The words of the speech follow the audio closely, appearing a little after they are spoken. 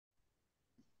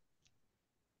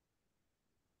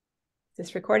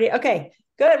This recording? Okay,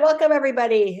 good. Welcome,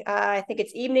 everybody. I think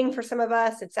it's evening for some of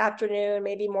us. It's afternoon,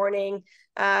 maybe morning.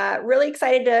 Really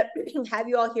excited to have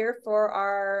you all here for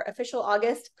our official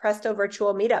August Presto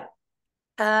Virtual Meetup.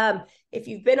 If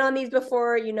you've been on these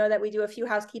before, you know that we do a few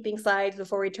housekeeping slides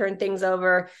before we turn things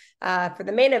over for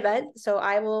the main event. So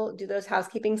I will do those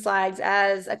housekeeping slides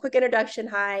as a quick introduction.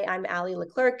 Hi, I'm Allie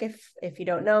Leclerc, if you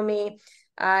don't know me.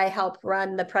 I help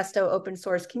run the Presto open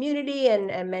source community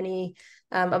and many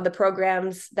of the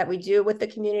programs that we do with the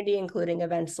community, including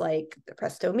events like the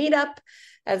Presto Meetup,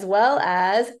 as well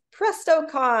as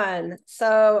PrestoCon.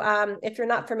 So if you're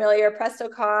not familiar,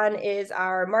 PrestoCon is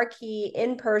our marquee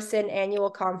in-person annual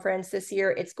conference. This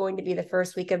year, it's going to be the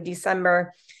first week of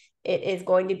December. It is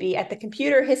going to be at the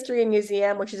Computer History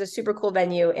Museum, which is a super cool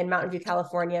venue in Mountain View,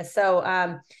 California.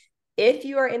 So if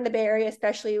you are in the Bay Area,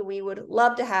 especially, we would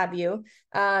love to have you.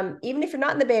 Even if you're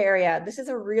not in the Bay Area, this is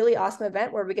a really awesome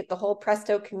event where we get the whole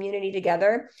Presto community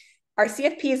together. Our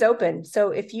CFP is open.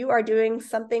 So if you are doing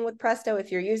something with Presto,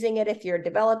 if you're using it, if you're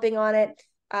developing on it,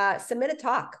 submit a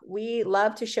talk. We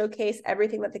love to showcase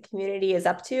everything that the community is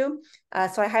up to.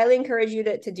 So I highly encourage you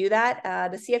to do that.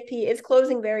 The CFP is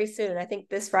closing very soon, I think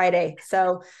this Friday.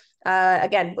 So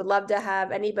again, would love to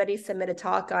have anybody submit a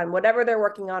talk on whatever they're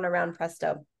working on around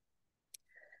Presto.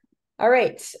 All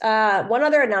right, one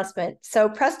other announcement. So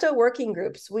Presto working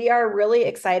groups, we are really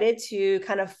excited to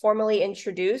kind of formally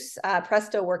introduce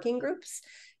Presto working groups.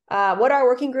 What are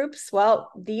working groups?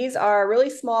 Well, these are really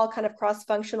small kind of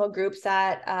cross-functional groups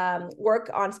that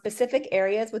work on specific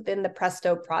areas within the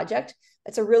Presto project.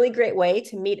 It's a really great way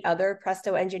to meet other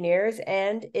Presto engineers.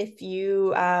 And if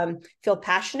you feel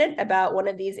passionate about one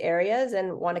of these areas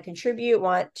and want to contribute,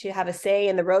 want to have a say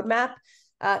in the roadmap,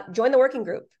 join the working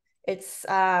group.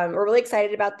 We're really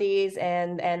excited about these,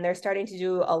 and they're starting to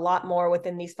do a lot more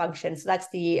within these functions. So that's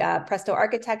the Presto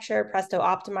architecture, Presto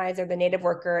optimizer, the native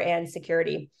worker, and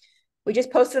security. We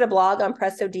just posted a blog on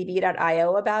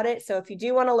prestodb.io about it. So if you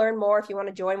do want to learn more, if you want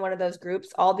to join one of those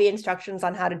groups, all the instructions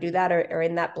on how to do that are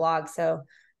in that blog. So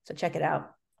check it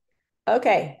out.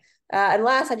 Okay. And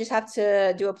last, I just have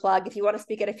to do a plug. If you want to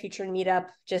speak at a future meetup,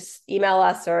 just email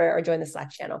us or join the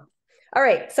Slack channel. All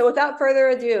right, so without further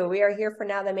ado, we are here for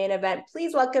now the main event.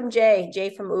 Please welcome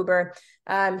Jay from Uber.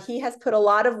 He has put a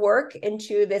lot of work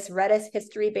into this Redis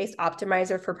history-based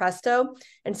optimizer for Presto.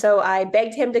 And so I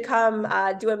begged him to come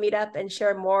do a meetup and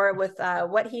share more with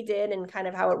what he did and kind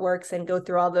of how it works and go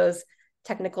through all those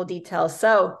technical details.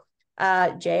 So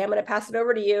Jay, I'm going to pass it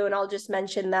over to you, and I'll just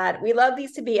mention that we love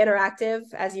these to be interactive.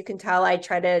 As you can tell, I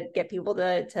try to get people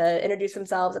to introduce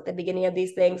themselves at the beginning of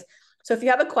these things. So if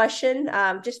you have a question,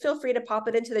 just feel free to pop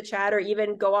it into the chat or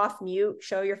even go off mute,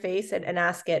 show your face and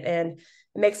ask it. And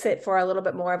it makes it for a little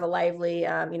bit more of a lively,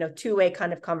 two-way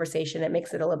kind of conversation. It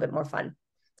makes it a little bit more fun.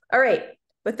 All right.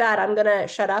 With that, I'm going to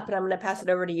shut up and I'm going to pass it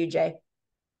over to you, Jay.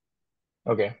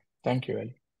 Okay. Thank you,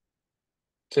 Ali.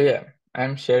 So yeah,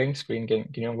 I'm sharing screen.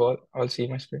 Can you all see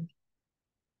my screen?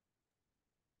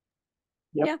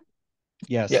 Yep. Yeah.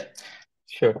 Yes. Yeah,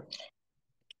 sure.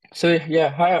 So yeah,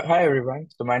 hi everyone.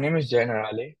 So my name is Jay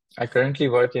Narale. I currently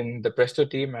work in the Presto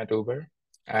team at Uber,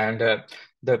 and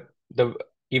the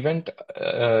event,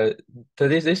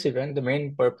 this event, the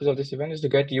main purpose of this event is to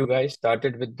get you guys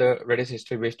started with the Redis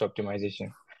history-based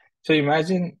optimization. So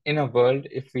imagine in a world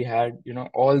if we had,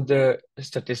 all the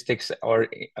statistics or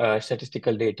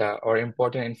statistical data or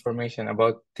important information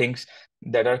about things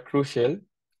that are crucial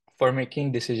for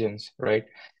making decisions, right?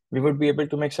 We would be able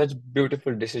to make such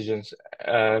beautiful decisions.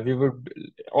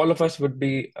 All of us would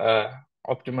be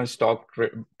optimal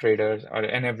traders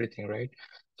and everything, right?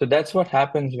 So that's what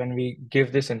happens when we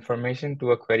give this information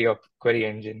to a query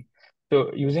engine.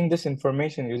 So using this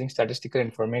information, using statistical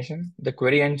information, the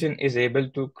query engine is able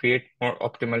to create more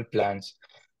optimal plans.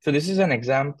 So this is an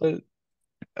example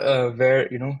where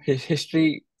his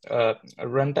history,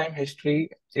 runtime history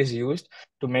is used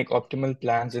to make optimal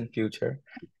plans in future.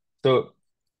 So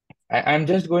I'm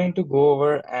just going to go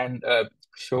over and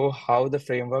show how the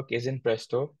framework is in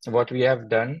Presto, what we have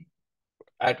done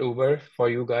at Uber for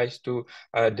you guys to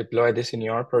deploy this in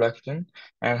your production,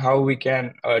 and how we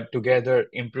can together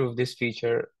improve this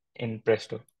feature in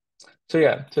Presto. So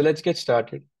yeah, so let's get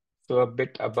started. So a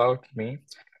bit about me.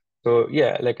 So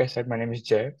yeah, like I said, my name is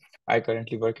Jay. I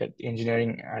currently work at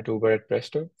engineering at Uber at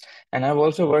Presto. And I've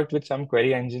also worked with some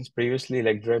query engines previously,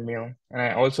 like Dremio,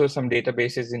 and also some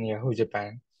databases in Yahoo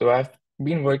Japan. So I've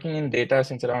been working in data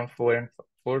since around 4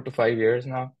 to 5 years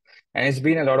now. And it's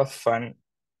been a lot of fun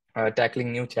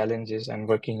tackling new challenges and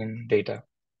working in data.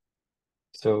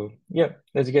 So yeah,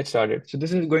 let's get started. So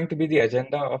this is going to be the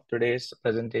agenda of today's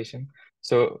presentation.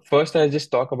 So first, I'll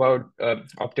just talk about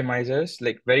optimizers,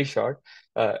 like very short.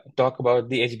 Talk about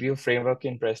the HBO framework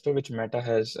in Presto, which Meta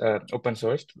has open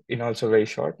sourced in also very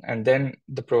short, and then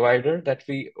the provider that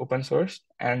we open sourced,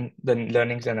 and the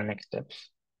learnings and the next steps.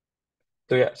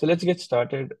 So yeah, so let's get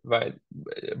started by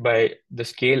the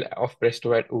scale of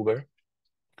Presto at Uber.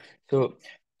 So,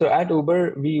 so at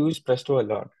Uber, we use Presto a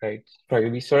lot, right? For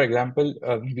example,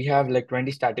 we have like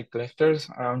 20 static clusters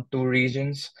around two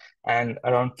regions and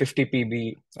around 50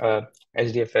 PB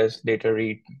SDFS data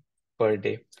read per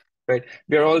day, right?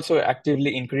 We are also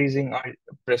actively increasing our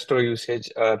Presto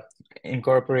usage,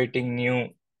 incorporating new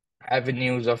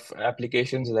avenues of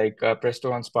applications like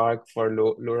Presto on Spark for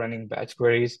low running batch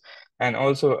queries, and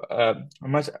also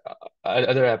much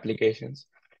other applications.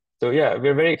 So yeah,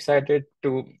 we're very excited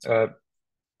to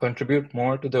contribute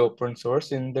more to the open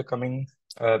source in the coming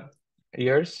uh,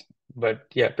 years. But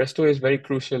yeah, Presto is very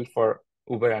crucial for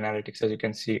Uber Analytics. As you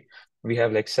can see, we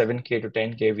have like 7K to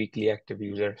 10K weekly active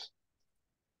users.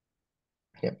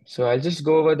 Yeah, so I'll just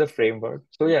go over the framework.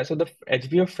 So yeah, so the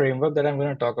HBO framework that I'm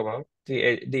going to talk about,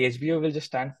 the HBO will just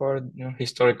stand for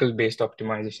historical based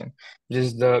optimization, which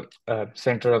is the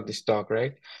center of this talk,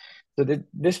 right? So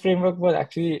this framework was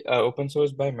actually open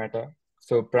sourced by Meta.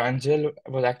 So Pranjal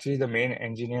was actually the main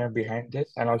engineer behind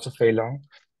this, and also Fei Long.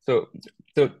 So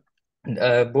so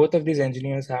both of these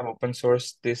engineers have open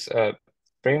sourced this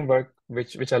framework,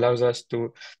 which allows us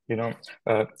to you know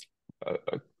uh,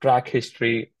 track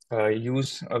history,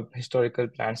 use historical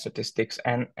plan statistics,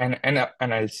 and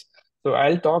analyze. So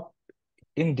I'll talk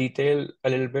in detail a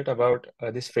little bit about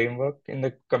this framework in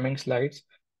the coming slides.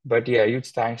 But yeah,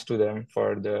 huge thanks to them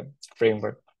for the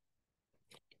framework.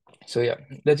 So yeah,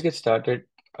 let's get started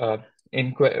by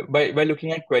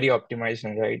looking at query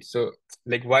optimization, right? So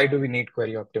like, why do we need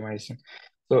query optimization?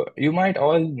 So you might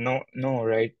all know,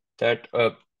 right, that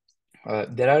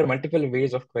there are multiple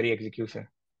ways of query execution.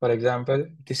 For example,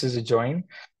 this is a join,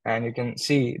 and you can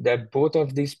see that both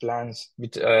of these plans,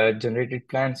 which generated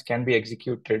plans, can be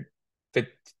executed with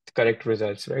correct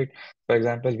results, right? For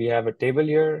example, we have a table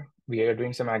here, we are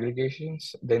doing some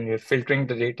aggregations, then we're filtering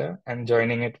the data and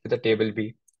joining it with a table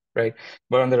B, right?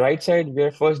 But on the right side, we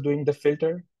are first doing the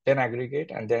filter, then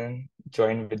aggregate, and then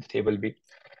join with the table B.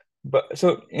 But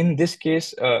so in this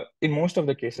case, in most of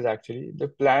the cases, actually,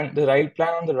 the right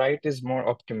plan on the right is more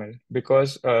optimal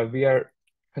because we are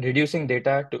reducing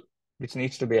data to which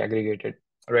needs to be aggregated,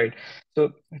 right?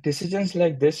 So decisions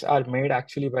like this are made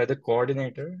actually by the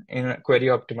coordinator in a query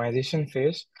optimization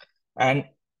phase, and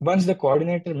once the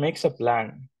coordinator makes a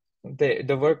plan,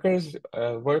 the workers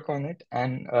work on it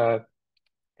and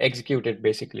execute it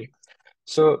basically.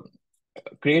 So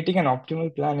creating an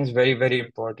optimal plan is very, very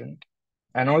important.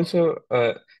 And also,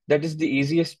 that is the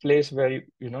easiest place where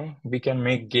we can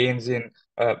make gains in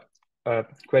uh,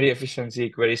 query efficiency,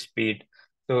 query speed.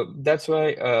 So that's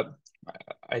why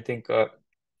I think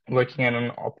working on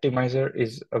an optimizer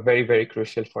is very, very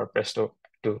crucial for Presto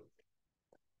too.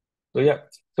 So yeah,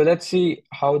 so let's see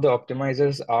how the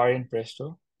optimizers are in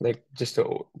Presto, like just a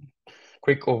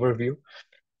quick overview.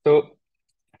 So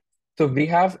So we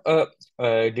have a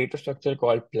data structure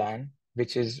called plan,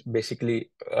 which is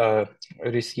basically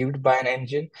received by an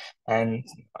engine, and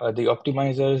the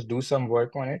optimizers do some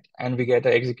work on it, and we get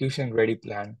an execution ready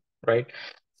plan, right?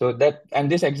 And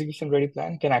this execution ready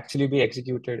plan can actually be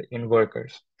executed in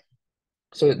workers.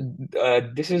 So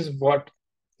this is what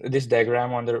this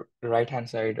diagram on the right-hand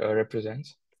side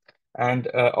represents. And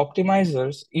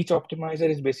each optimizer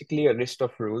is basically a list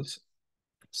of rules.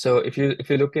 So if you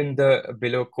look in the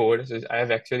below code, so I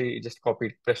have actually just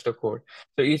copied Presto code.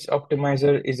 So each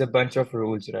optimizer is a bunch of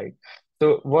rules, right?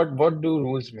 So what do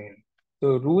rules mean? So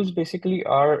rules basically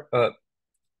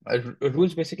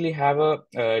have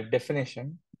a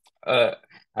definition, uh,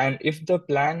 and if the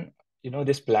plan,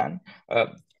 this plan, uh,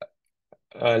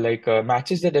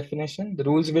 matches the definition, the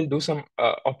rules will do some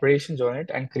operations on it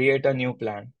and create a new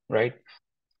plan, right?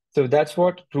 So that's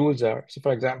what rules are. So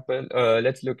for example,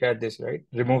 let's look at this, right?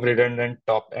 Remove redundant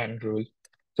top end rule.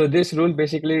 So this rule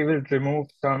basically will remove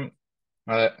some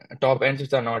uh, top ends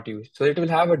which are not used. So it will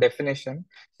have a definition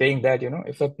saying that,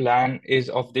 if a plan is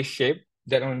of this shape,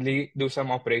 then only do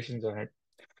some operations on it.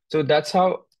 So that's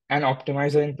how an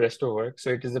optimizer in Presto works. So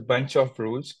it is a bunch of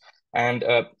rules. And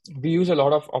we use a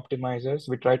lot of optimizers.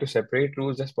 We try to separate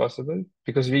rules as possible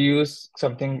because we use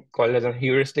something called as a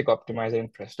heuristic optimizer in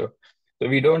Presto. So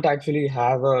we don't actually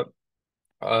have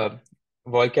a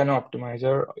volcano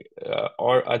optimizer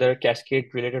or other cascade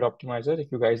related optimizer.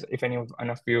 If any of one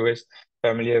of you is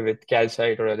familiar with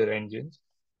calcite or other engines,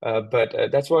 but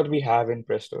that's what we have in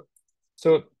Presto.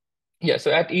 So Yeah,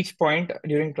 so at each point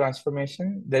during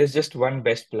transformation, there is just one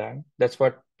best plan. That's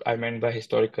what I meant by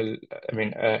historical,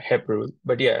 HEP rule.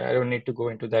 But yeah, I don't need to go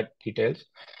into that details.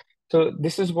 So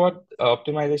this is what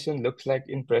optimization looks like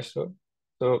in Presto.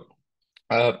 So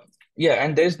uh, yeah,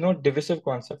 and there's no divisive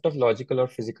concept of logical or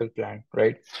physical plan,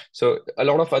 right? So a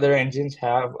lot of other engines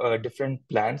have different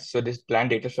plans. So this plan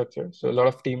data structure. So a lot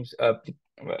of teams,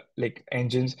 like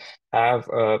engines, have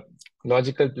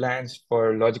logical plans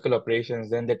for logical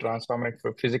operations. Then they transform it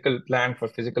for physical plan for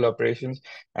physical operations,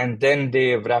 and then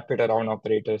they wrap it around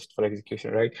operators for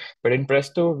execution, right? But in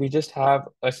Presto, we just have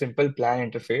a simple plan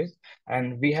interface,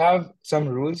 and we have some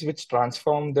rules which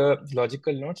transform the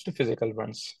logical nodes to physical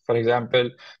ones. For example,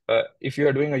 if you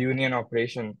are doing a union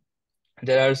operation,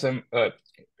 there are some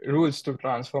rules to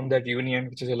transform that union,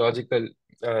 which is a logical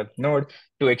node,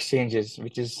 to exchanges,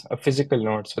 which is a physical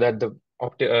node, so that the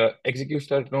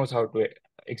executioner knows how to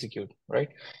execute, right?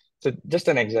 So just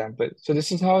an example. So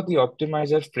this is how the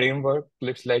optimizer framework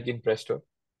looks like in Presto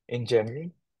in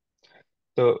general.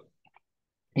 So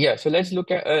yeah, so let's look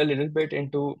at a little bit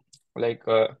into like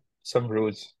some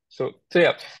rules. So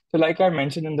yeah, so like I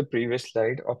mentioned in the previous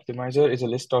slide, optimizer is a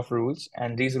list of rules,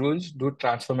 and these rules do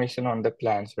transformation on the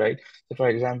plans, right? So for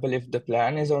example, if the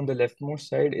plan is on the leftmost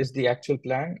side is the actual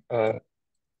plan,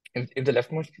 if the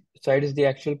leftmost side is the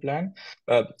actual plan,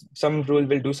 uh, some rule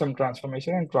will do some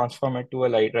transformation and transform it to a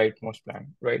rightmost plan,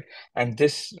 right? And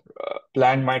this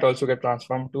plan might also get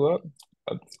transformed to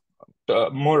a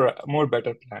more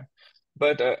better plan.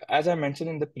 But as I mentioned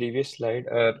in the previous slide,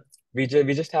 we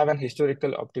just have an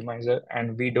historical optimizer,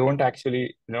 and we don't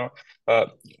actually uh,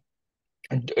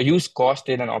 use cost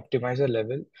in an optimizer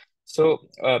level. So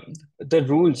the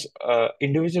rules,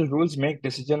 individual rules make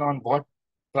decision on what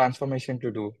transformation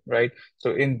to do, right?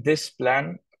 So in this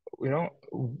plan, you know,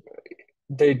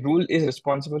 the rule is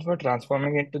responsible for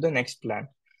transforming it to the next plan.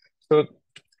 So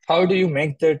how do you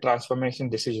make the transformation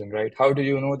decision, right? How do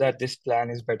you know that this plan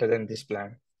is better than this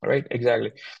plan, right?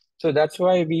 Exactly. So that's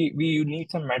why we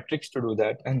need some metrics to do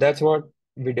that, and that's what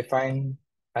we define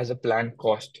as a plan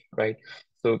cost, right?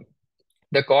 So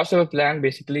the cost of a plan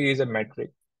basically is a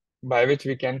metric by which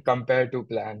we can compare two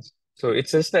plans. So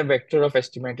it's just a vector of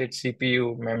estimated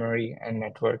CPU, memory, and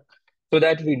network, so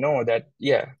that we know that,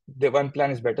 yeah, the one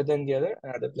plan is better than the other,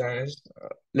 another plan is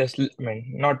less,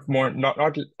 not more, not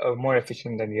more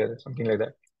efficient than the other, something like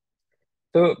that.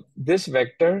 So this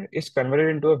vector is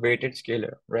converted into a weighted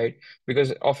scalar, right?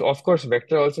 Because of course,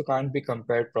 vector also can't be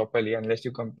compared properly unless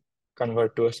you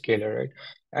convert to a scalar, right?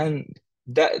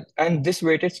 And this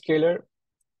weighted scalar,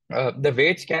 the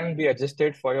weights can be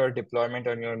adjusted for your deployment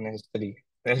on your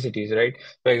necessities, right?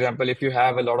 For example, if you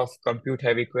have a lot of compute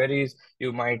heavy queries,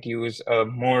 you might use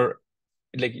more,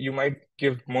 like you might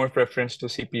give more preference to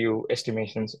CPU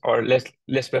estimations, or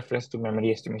less preference to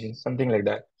memory estimations, something like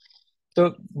that.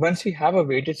 So once we have a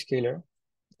weighted scalar,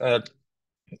 uh,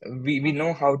 we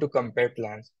know how to compare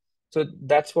plans. So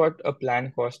that's what a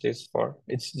plan cost is for.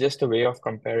 It's just a way of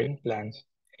comparing plans.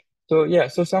 So yeah,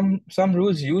 so some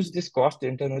rules use this cost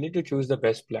internally to choose the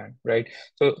best plan, right?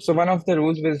 So one of the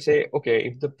rules will say, okay,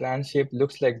 if the plan shape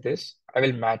looks like this, I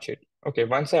will match it. Okay,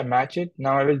 once I match it,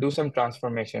 now I will do some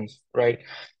transformations, right?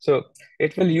 So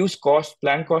it will use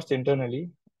plan cost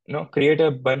internally, create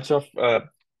a bunch of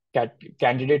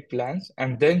candidate plans,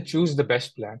 and then choose the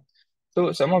best plan.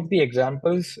 So some of the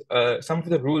examples, some of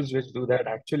the rules which do that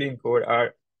actually in code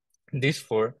are these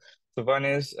four. So one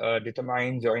is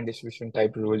determine join distribution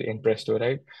type rule in Presto,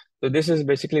 right? So this is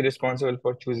basically responsible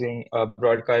for choosing a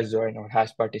broadcast join or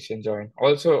hash partition join.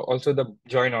 Also the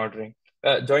join ordering,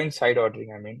 join side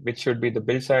ordering, which should be the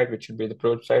build side, which should be the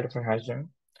probe side of a hash join.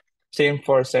 Same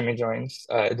for semi joins.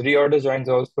 The reorder joins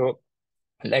also,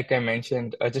 like I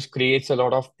mentioned, just creates a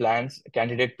lot of plans,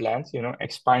 candidate plans,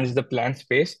 expands the plan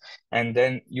space, and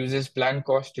then uses plan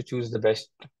cost to choose the best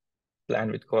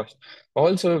plan with cost.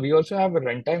 Also, we also have a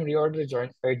runtime reorder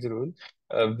joint sides rule,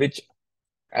 which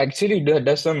actually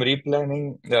does some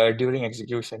replanning during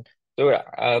execution. So,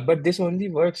 but this only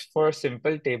works for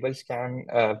simple table scan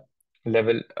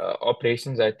level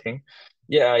operations, I think.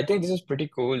 Yeah, I think this is pretty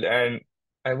cool, and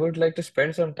I would like to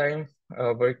spend some time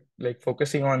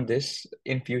focusing on this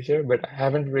in future, but I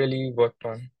haven't really worked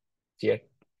on it yet.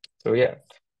 So yeah,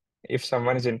 if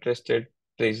someone is interested,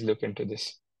 please look into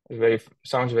this.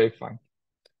 Sounds very fun.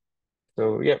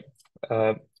 So yeah,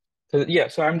 uh,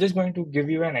 so I'm just going to give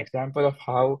you an example of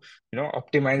how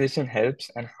optimization helps,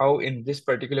 and how in this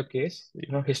particular case,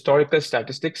 historical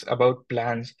statistics about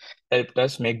plans helped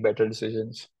us make better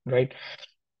decisions, right?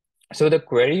 So the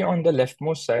query on the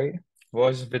leftmost side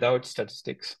was without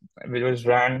statistics. It was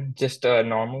ran just a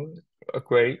normal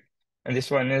query, and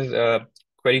this one is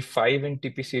query 5 in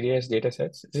TP series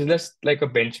datasets. This is just like a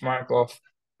benchmark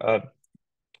uh,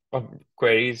 of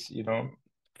queries,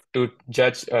 to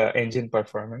judge engine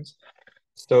performance.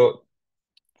 So,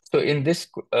 so in this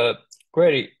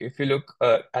query, if you look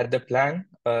at the plan,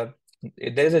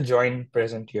 there's a join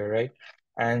present here, right?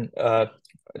 And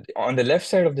on the left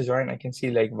side of the join, I can see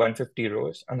like 150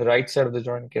 rows. On the right side of the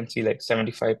join, I can see like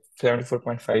 74.5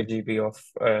 GB of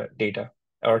data,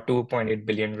 or 2.8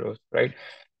 billion rows, right?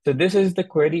 So this is the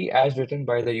query as written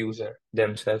by the user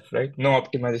themselves, right? No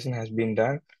optimization has been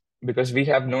done because we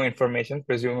have no information,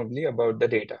 presumably, about the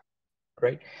data,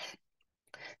 right?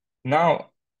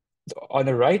 Now, on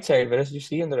the right side, whereas you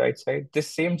see on the right side, this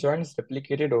same join is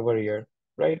replicated over here,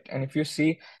 right? And if you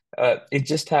see, it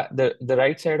just the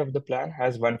right side of the plan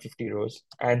has 150 rows,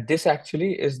 and this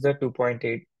actually is the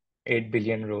 2.88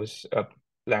 billion rows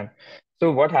plan.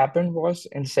 So what happened was,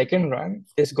 in second run,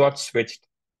 this got switched,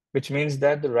 which means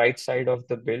that the right side of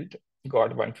the build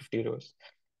got 150 rows.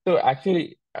 So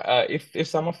actually, if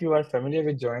some of you are familiar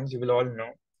with joins, you will all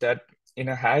know that in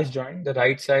a hash join, the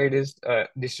right side is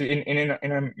in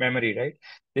a memory, right?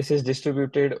 This is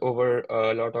distributed over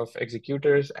a lot of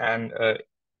executors, and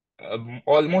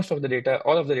almost of the data,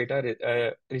 all of the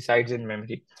data resides in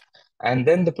memory. And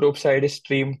then the probe side is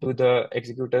streamed to the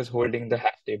executors holding the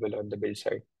hash table on the build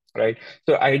side, right?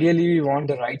 So ideally, we want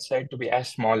the right side to be as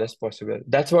small as possible.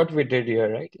 That's what we did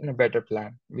here, right? In a better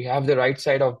plan, we have the right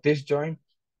side of this join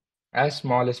as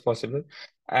small as possible.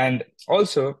 And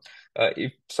also,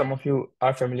 if some of you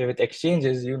are familiar with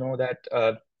exchanges, you know that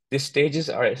these stages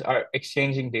are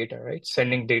exchanging data, right?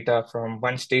 Sending data from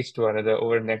one stage to another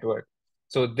over network.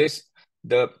 So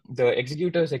the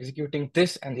executors executing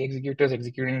this and the executors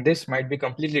executing this might be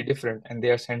completely different, and they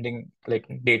are sending like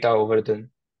data over the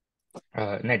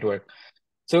network.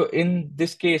 So in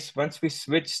this case, once we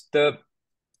switch the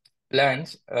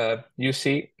plans, you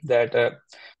see that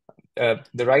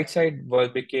the right side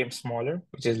became smaller,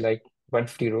 which is like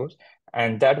 150 rows,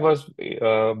 and that was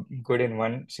good in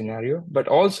one scenario. But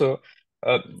also,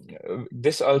 uh,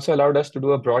 this also allowed us to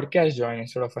do a broadcast join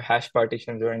instead of a hash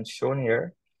partition join shown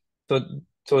here. So,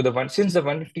 so the one since the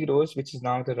 150 rows, which is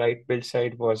now the right build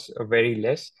side, was very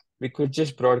less, we could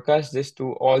just broadcast this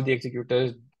to all the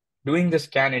executors doing the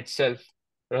scan itself,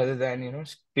 rather than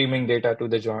streaming data to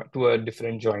the join to a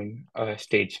different join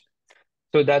stage.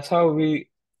 So that's how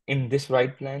in this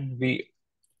right plan, we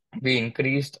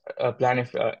increased plan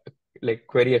if like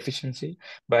query efficiency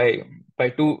by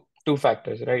two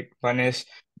factors, right? One is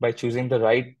by choosing the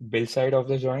right build side of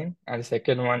the join, and the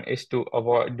second one is to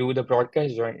avoid do the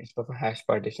broadcast join instead of a hash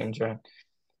partition join.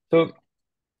 So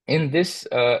in this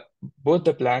both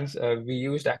the plans, we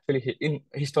used actually in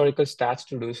historical stats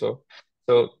to do so.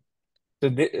 So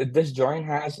this join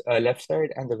has a left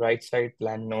side and the right side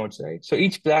plan nodes, right? So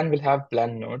each plan will have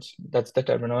plan nodes. That's the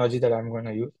terminology that I'm going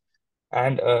to use.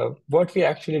 And what we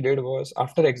actually did was,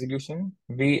 after execution,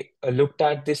 we looked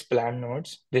at this plan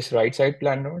nodes, this right side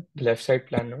plan node, the left side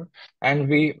plan node, and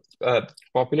we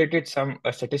populated some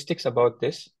statistics about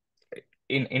this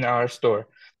in our store.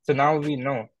 So now we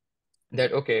know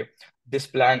that, okay, this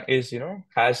plan is,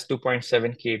 has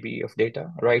 2.7 KB of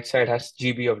data, right side has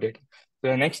GB of data. So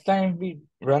the next time we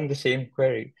run the same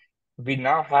query, we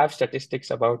now have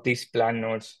statistics about these plan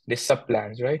nodes, these sub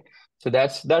plans, right? So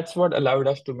that's what allowed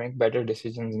us to make better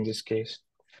decisions in this case.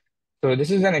 So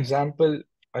this is an example,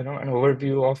 an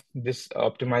overview of this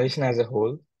optimization as a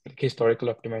whole, like historical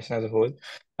optimization as a whole,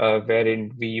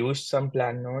 wherein we used some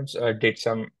plan nodes, did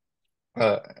some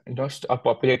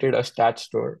populated a stat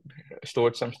store,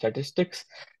 stored some statistics,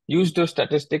 used those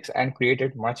statistics, and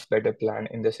created much better plan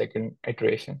in the second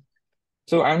iteration.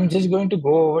 So I'm just going to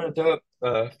go over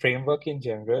the framework in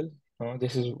general.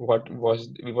 This is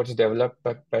what's developed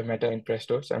by Meta and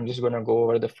Presto. So I'm just going to go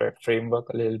over the framework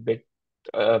a little bit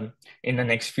in the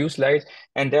next few slides,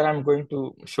 and then I'm going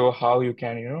to show how you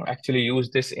can actually use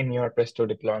this in your Presto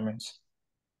deployments.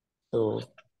 So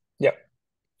yeah.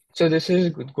 So this is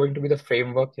going to be the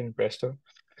framework in Presto.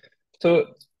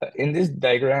 So in this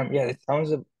diagram, yeah,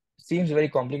 seems very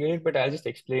complicated, but I'll just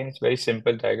explain. It's very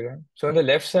simple diagram. So on the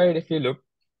left side, if you look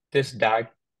this DAG,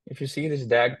 if you see this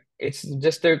DAG, it's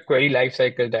just a query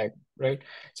lifecycle DAG, right?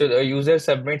 So the user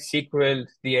submits SQL,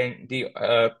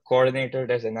 the coordinator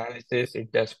does analysis,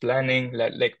 it does planning,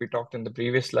 like we talked in the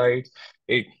previous slides.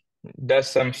 It does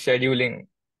some scheduling.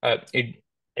 It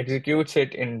executes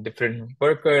it in different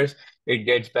workers. It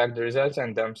gets back the results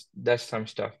and does some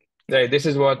stuff. Right, this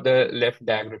is what the left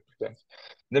DAG represents.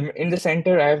 In the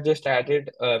center, I have just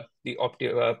added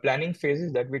the planning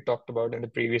phases that we talked about in the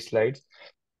previous slides.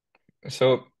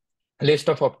 So list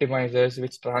of optimizers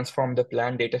which transform the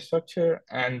plan data structure,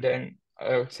 and then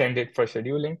send it for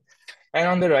scheduling. And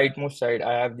on the rightmost side,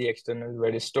 I have the external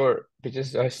Redis store, which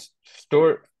is a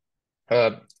store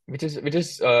uh, which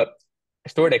is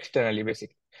stored externally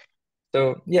basically.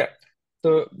 So yeah,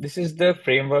 so this is the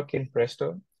framework in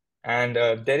Presto, and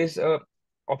there is a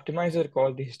optimizer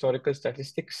called the historical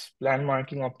statistics plan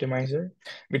marking optimizer,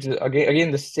 which is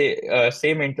again the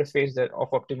same interface that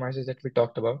of optimizers that we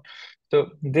talked about.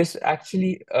 So this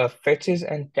actually fetches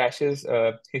and caches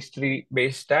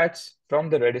history-based stats from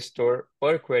the Redis store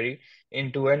per query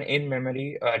into an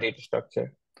in-memory data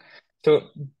structure. So,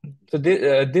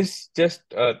 this just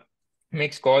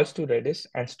makes calls to Redis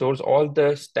and stores all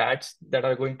the stats that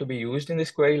are going to be used in this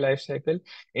query lifecycle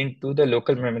into the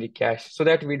local memory cache so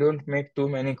that we don't make too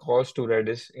many calls to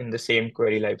Redis in the same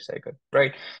query lifecycle,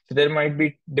 right? So there might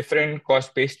be different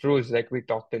cost-based rules like we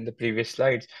talked in the previous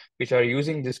slides, which are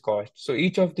using this cost. So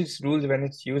each of these rules, when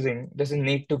it's using, doesn't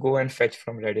need to go and fetch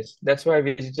from Redis. That's why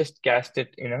we just cast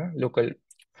it in a local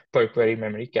per query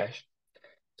memory cache.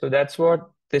 So that's what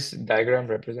this diagram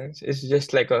represents. It's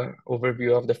just like a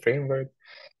overview of the framework.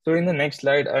 So in the next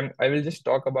slide, I will just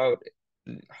talk about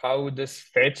how this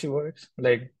fetch works,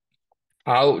 like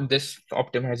how this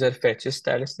optimizer fetches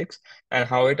statistics and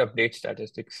how it updates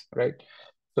statistics, right?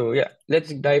 So yeah,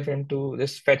 let's dive into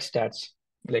this fetch stats,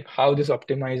 like how this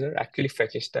optimizer actually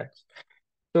fetches stats.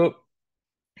 So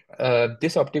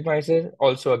this optimizer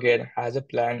also again has a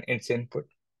plan in its input,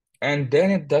 and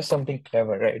then it does something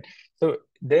clever, right? So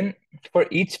then for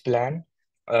each plan,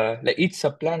 like each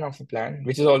subplan of a plan,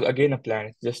 which is all again a plan,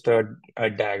 it's just a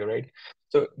DAG, right?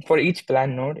 So for each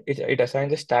plan node, it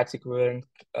assigns a stats equivalent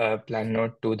plan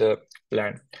node to the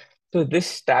plan. So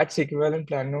this stats equivalent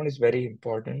plan node is very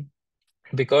important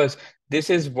because this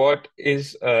is what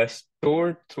is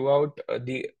stored throughout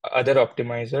the other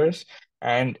optimizers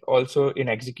and also in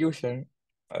execution.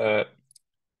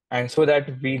 And so that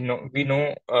we know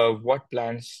what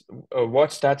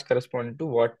stats correspond to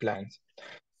what plans.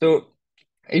 So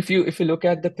if you look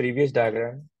at the previous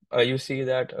diagram, you see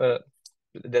that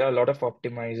there are a lot of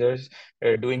optimizers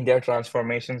doing their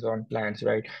transformations on plans,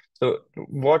 right? So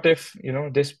what if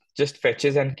this just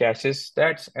fetches and caches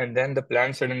stats and then the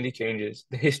plan suddenly changes?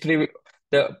 The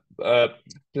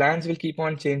plans will keep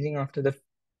on changing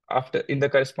after in the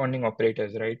corresponding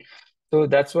operators, right? So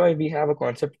that's why we have a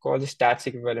concept called the stats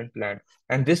equivalent plan,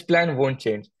 and this plan won't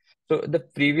change. So the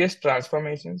previous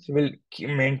transformations will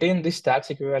maintain the stats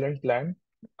equivalent plan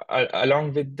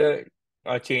along with the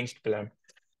changed plan.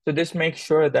 So this makes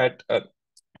sure that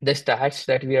the stats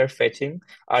that we are fetching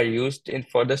are used in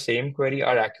for the same query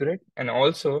are accurate, and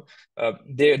also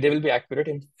they will be accurate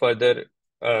in further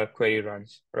query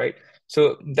runs, right?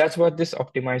 So that's what this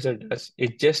optimizer does.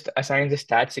 It just assigns a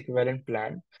stats equivalent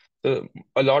plan. So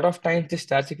a lot of times the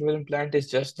stats equivalent plan is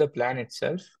just the plan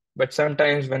itself, but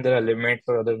sometimes when there are limits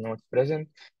or other nodes present,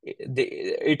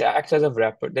 it acts as a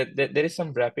wrapper. There is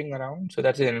some wrapping around so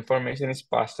that the information is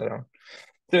passed around.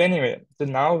 So anyway, so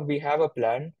now we have a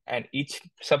plan and each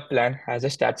sub-plan has a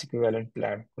stats equivalent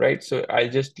plan, right? So I'll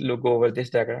just look over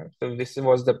this diagram. So this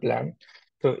was the plan.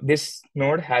 So this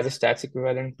node has a stats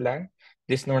equivalent plan.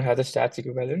 This node has a stats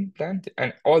equivalent plan,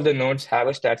 and all the nodes have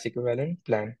a stats equivalent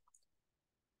plan.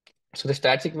 So the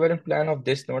stats equivalent plan of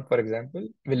this node, for example,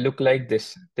 will look like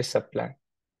this sub-plan,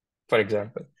 for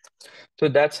example. So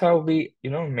that's how we,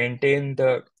 maintain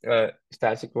the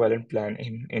stats equivalent plan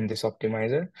in this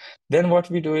optimizer. Then what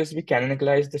we do is we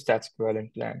canonicalize the stats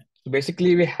equivalent plan. So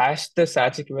basically, we hash the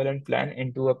stats equivalent plan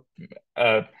into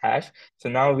a hash. So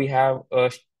now we have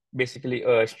basically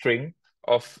a string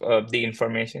of the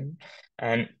information,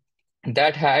 and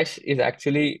that hash is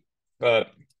actually uh,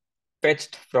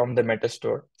 fetched from the meta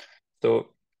store. So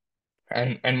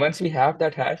and once we have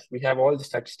that hash, we have all the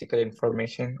statistical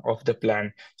information of the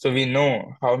plan. So we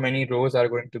know how many rows are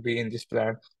going to be in this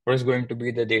plan, what is going to be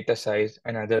the data size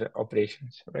and other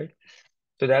operations, right?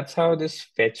 So that's how this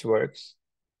fetch works,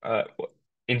 uh,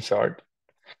 in short.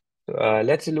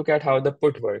 Let's look at how the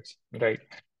put works, right?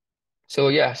 So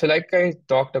yeah, so like I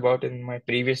talked about in my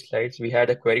previous slides, we had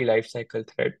a query lifecycle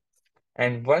thread.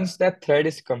 And once that thread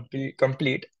is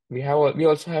complete, we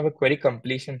also have a query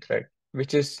completion thread,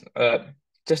 which is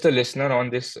just a listener on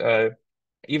this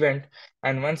event.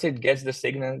 And once it gets the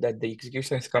signal that the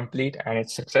execution is complete and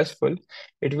it's successful,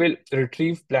 it will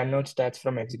retrieve plan node stats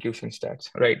from execution stats,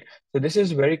 right? So this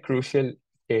is very crucial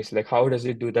case. Like how does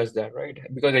that, right?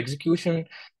 Because execution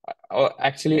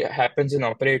actually happens in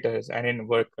operators and in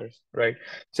workers, right?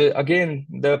 So again,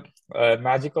 the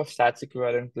magic of stats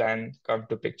equivalent plan come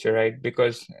to picture, right?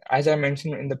 Because as I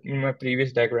mentioned in my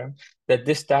previous diagram, that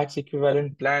this stats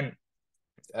equivalent plan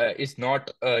is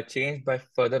not changed by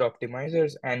further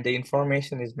optimizers, and the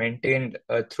information is maintained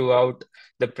throughout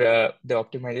the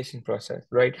optimization process,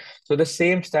 right? So the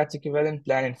same stats equivalent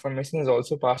plan information is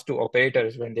also passed to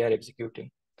operators when they are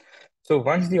executing. So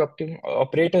once the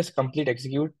operators complete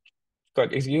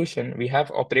execution, we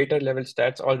have operator level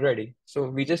stats already. So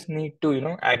we just need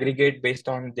to, aggregate based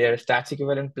on their stats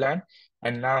equivalent plan.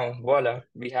 And now, voila,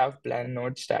 we have plan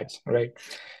node stats, right?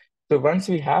 So once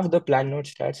we have the plan node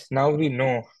stats, now we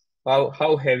know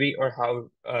how heavy or how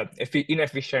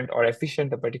inefficient or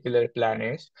efficient a particular plan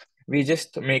is. We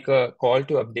just make a call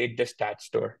to update the stat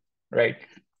store, right?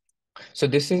 So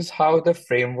this is how the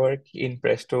framework in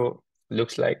Presto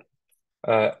looks like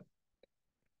uh,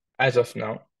 as of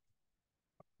now.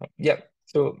 Yeah.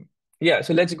 So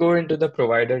so let's go into the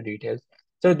provider details.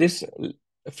 So this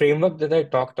framework that I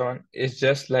talked on is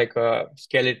just like a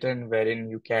skeleton wherein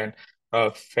you can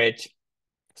fetch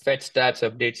stats,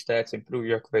 update stats, improve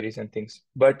your queries and things.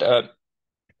 But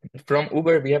from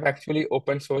Uber, we have actually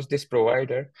open sourced this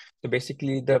provider. So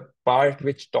basically, the part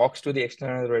which talks to the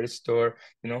external Redis store,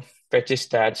 fetches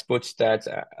stats, puts stats,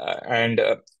 and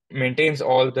maintains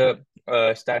all the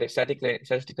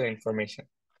statistical information.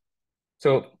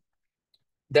 So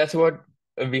that's what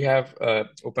we have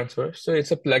open source. So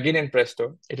it's a plugin in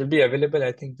Presto. It will be available,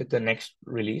 I think, with the next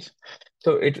release.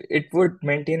 So it would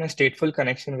maintain a stateful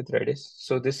connection with Redis.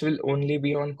 So this will only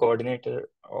be on coordinator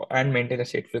and maintain a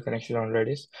stateful connection on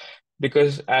Redis.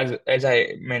 Because as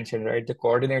I mentioned, right, the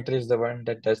coordinator is the one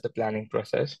that does the planning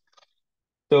process.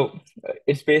 So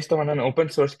it's based on an open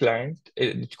source client.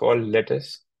 It's called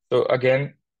Lettuce. So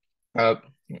again, uh,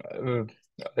 uh,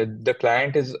 the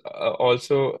client is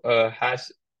also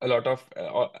has a lot of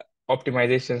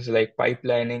optimizations like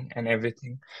pipelining and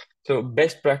everything. So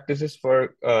best practices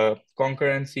for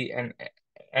concurrency and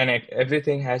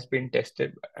everything has been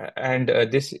tested, and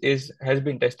this is has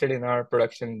been tested in our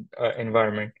production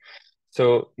environment.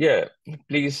 So yeah,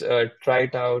 please try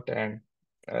it out and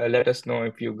let us know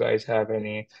if you guys have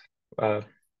any uh,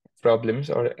 problems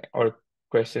or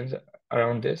questions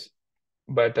around this.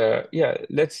 But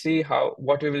let's see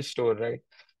what we will store, right?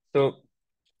 So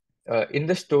in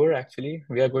the store, actually,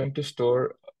 we are going to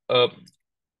store a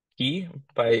key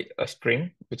by a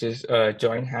string, which is a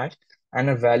join hash, and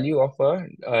a value of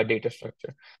a data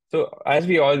structure. So as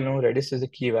we all know, Redis is a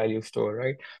key value store,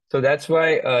 right? So that's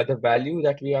why the value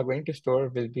that we are going to store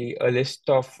will be a list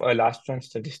of last run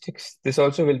statistics. This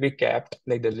also will be capped,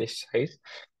 like the list size.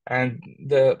 And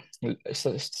the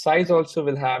size also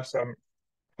will have some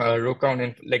row count,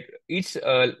 and like each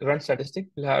run statistic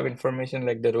will have information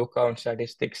like the row count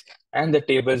statistics and the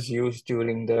tables used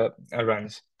during the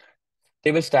runs,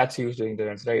 table stats used during the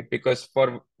runs, right? Because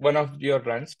for one of your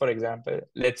runs, for example,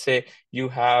 let's say you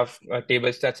have table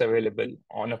stats available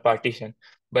on a partition,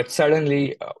 but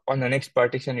suddenly on the next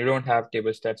partition you don't have table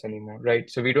stats anymore, right?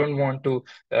 So we don't want to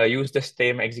use the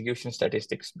same execution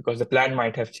statistics because the plan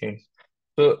might have changed.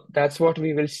 So that's what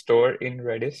we will store in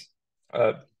Redis.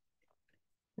 uh,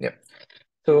 yeah.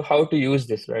 So how to use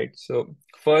this, right? So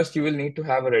first you will need to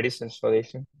have a Redis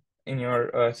installation in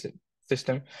your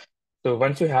system. So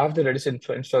once you have the Redis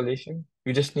installation,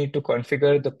 you just need to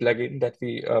configure the plugin that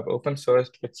we open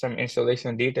sourced with some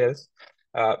installation details.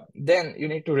 Then you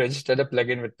need to register the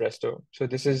plugin with Presto. So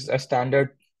this is a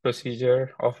standard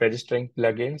procedure of registering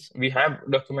plugins. We have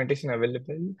documentation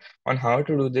available on how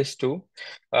to do this too.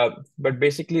 But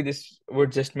basically this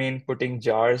would just mean putting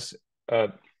jars uh,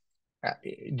 uh,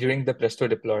 during the Presto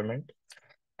deployment.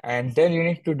 And then you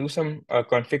need to do some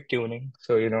config tuning.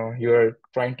 So, you're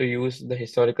trying to use the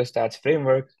historical stats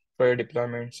framework for your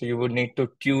deployment. So you would need to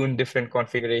tune different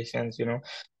configurations,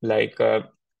 like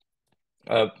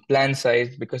plan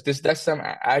size, because this does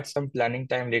add some planning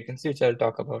time latency, which I'll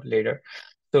talk about later.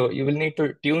 So you will need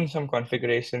to tune some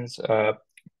configurations,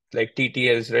 like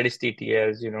TTLs, Redis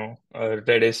TTLs,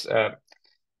 Redis,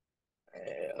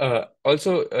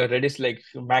 also Redis like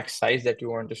max size that you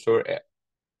want to store,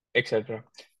 etc.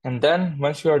 And then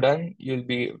once you are done, you'll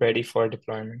be ready for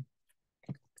deployment.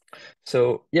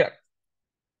 So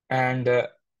and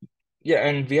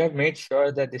and we have made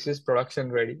sure that this is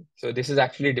production ready. So this is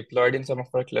actually deployed in some of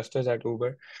our clusters at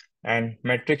Uber, and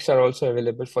metrics are also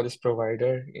available for this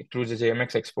provider through the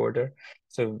JMX exporter.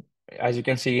 So as you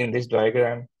can see in this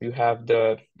diagram, you have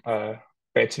the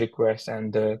fetch request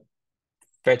and the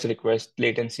fetch request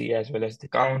latency as well as the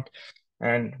count.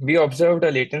 And we observed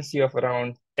a latency of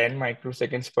around 10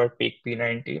 microseconds per peak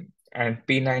P90, and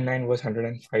P99 was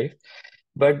 105.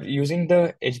 But using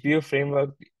the HBO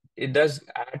framework, it does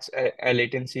adds a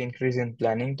latency increase in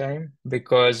planning time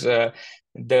because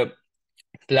the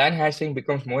plan hashing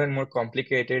becomes more and more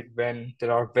complicated when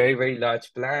there are very, very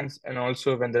large plans, and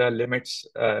also when there are limits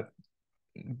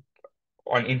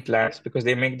on in plans, because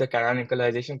they make the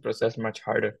canonicalization process much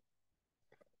harder.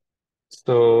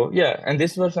 So yeah, and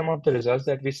these were some of the results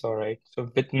that we saw, right? So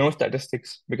with no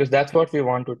statistics, because that's what we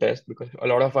want to test, because a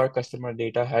lot of our customer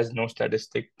data has no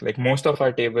statistic. Like most of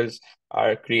our tables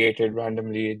are created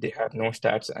randomly, they have no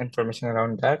stats information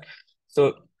around that.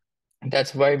 So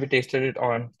that's why we tested it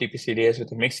on TPCDS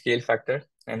with a mixed scale factor,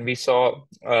 and we saw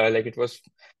like it was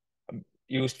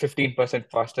used 15%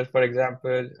 faster, for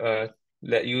example,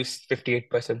 used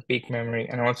 58% peak memory,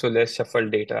 and also less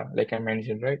shuffled data, like I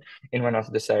mentioned, right, in one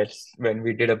of the sites when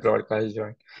we did a broadcast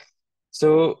join.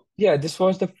 So yeah, this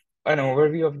was an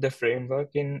overview of the framework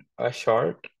in a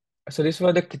short. So these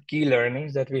were the key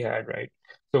learnings that we had, right?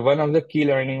 So one of the key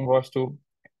learning was to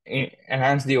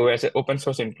enhance the OS open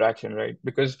source interaction, right?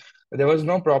 Because there was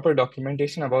no proper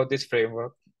documentation about this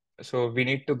framework. So we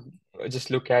need to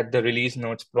just look at the release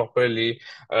notes properly,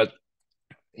 uh,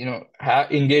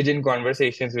 engage in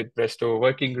conversations with Presto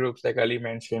working groups like Ali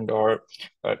mentioned, or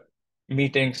uh,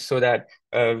 meetings, so that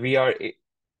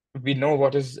we know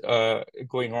what is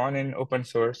going on in open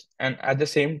source, and at the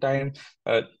same time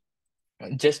uh,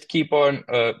 just keep on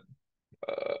uh,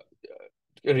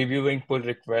 reviewing pull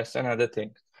requests and other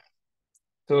things.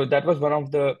 So that was one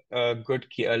of the good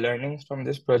key learnings from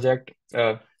this project.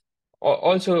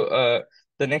 Also,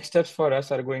 the next steps for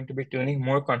us are going to be tuning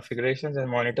more configurations and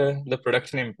monitor the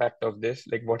production impact of this,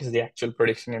 like what is the actual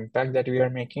production impact that we are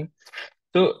making.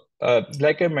 So,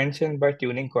 like I mentioned, by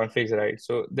tuning configs, right?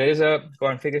 So there is a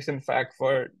configuration flag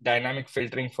for dynamic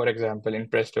filtering, for example, in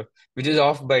Presto, which is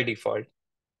off by default.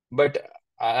 But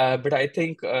I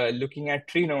think looking at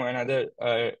Trino and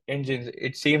other engines,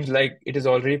 it seems like it is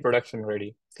already production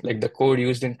ready. Like the code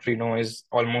used in Trino is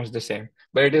almost the same,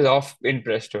 but it is off in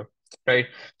Presto, right?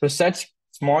 So such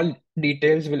small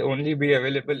details will only be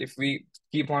available if we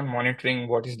keep on monitoring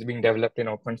what is being developed in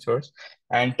open source,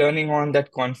 and turning on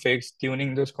that configs,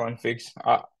 tuning those configs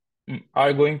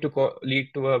are going to lead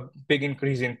to a big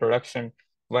increase in production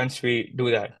once we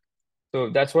do that. So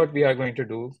that's what we are going to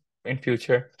do in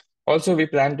future. Also, we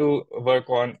plan to work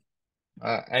on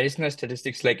additional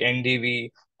statistics like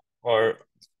NDV, or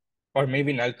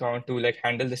maybe null count to like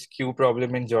handle the skew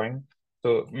problem in join.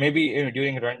 So maybe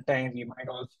during runtime, we might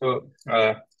also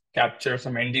capture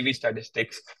some NDV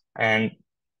statistics and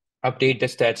update the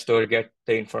stat store, get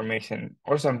the information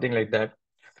or something like that.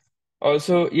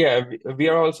 Also, yeah, we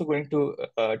are also going to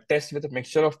test with a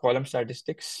mixture of column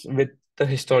statistics with the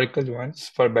historical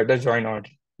ones for better join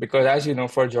ordering. Because as you know,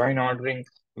 for join ordering,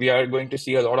 we are going to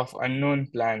see a lot of unknown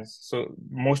plans. So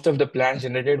most of the plans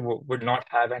generated would not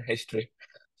have an history.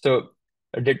 So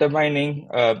determining,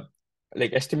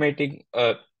 like estimating,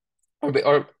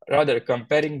 or rather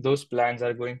comparing those plans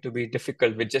are going to be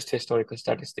difficult with just historical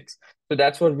statistics. So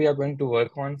that's what we are going to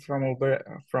work on from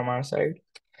from our side.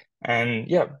 And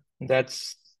yeah,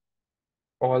 that's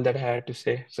all that I had to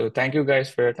say. So thank you guys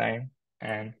for your time,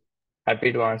 and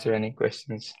happy to answer any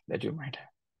questions that you might have.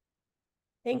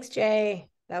 Thanks, Jay.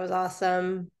 That was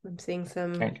awesome. I'm seeing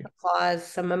some Thank you. applause,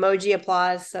 some emoji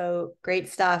applause. So great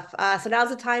stuff. So now's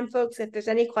the time, folks. If there's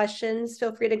any questions,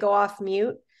 feel free to go off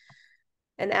mute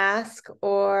and ask,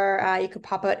 or you could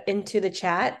pop it into the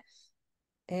chat.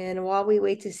 And while we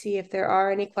wait to see if there are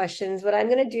any questions, what I'm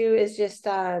going to do is just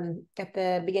at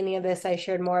the beginning of this, I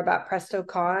shared more about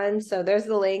PrestoCon. So there's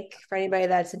the link for anybody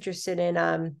that's interested in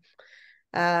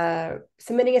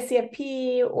submitting a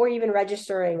CFP or even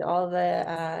registering. All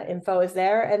the info is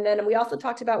there. And then we also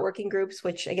talked about working groups,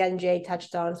 which again, Jay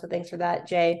touched on. So thanks for that,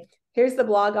 Jay. Here's the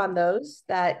blog on those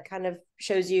that kind of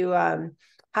shows you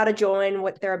how to join,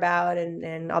 what they're about,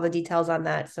 and all the details on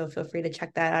that. So feel free to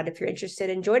check that out if you're interested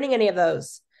in joining any of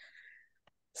those.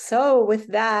 So with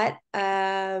that,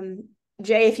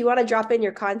 Jay, if you want to drop in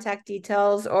your contact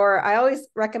details, or I always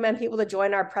recommend people to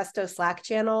join our Presto Slack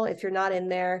channel if you're not in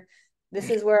there. This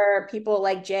is where people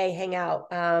like Jay hang out.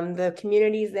 The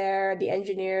community's there, the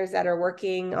engineers that are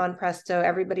working on Presto,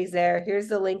 everybody's there. Here's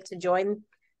the link to join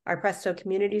our Presto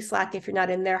community Slack. If you're not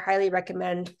in there, highly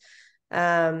recommend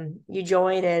you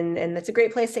join, and it's a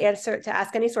great place to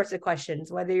ask any sorts of questions,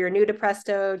 whether you're new to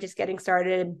Presto, just getting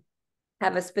started,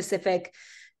 have a specific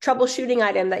troubleshooting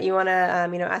item that you want to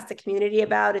ask the community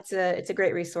about. It's a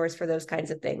great resource for those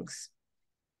kinds of things.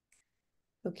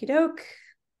 Okie doke.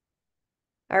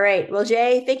 All right. Well,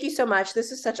 Jay, thank you so much.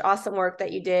 This is such awesome work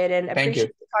that you did, and Thank you.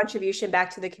 appreciate the contribution back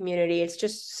to the community. It's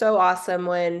just so awesome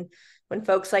when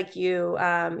folks like you,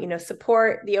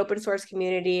 support the open source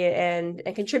community and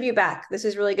contribute back. This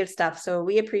is really good stuff. So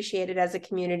we appreciate it as a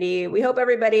community. We hope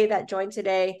everybody that joined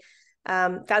today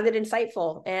found it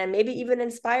insightful and maybe even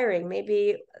inspiring.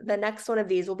 Maybe the next one of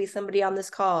these will be somebody on this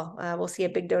call. We'll see a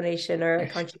big donation or a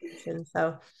Yes. contribution.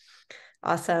 So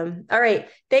awesome. All right.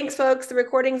 Thanks, folks. The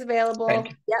recording's available. Thank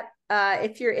you. Yep.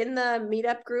 If you're in the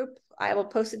meetup group, I will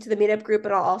post it to the meetup group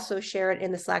and I'll also share it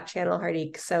in the Slack channel,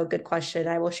 Hardik. So good question.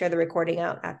 I will share the recording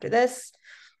out after this.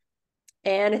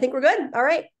 And I think we're good. All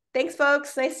right. Thanks,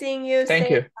 folks. Nice seeing you. Thank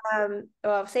you.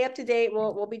 Stay up to date.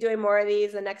 We'll be doing more of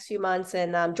these the next few months,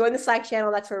 and join the Slack channel.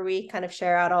 That's where we kind of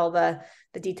share out all the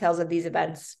details of these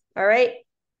events. All right.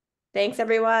 Thanks,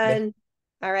 everyone.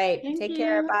 Yeah. All right. Thank Take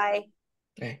care. you. Bye.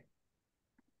 Hey.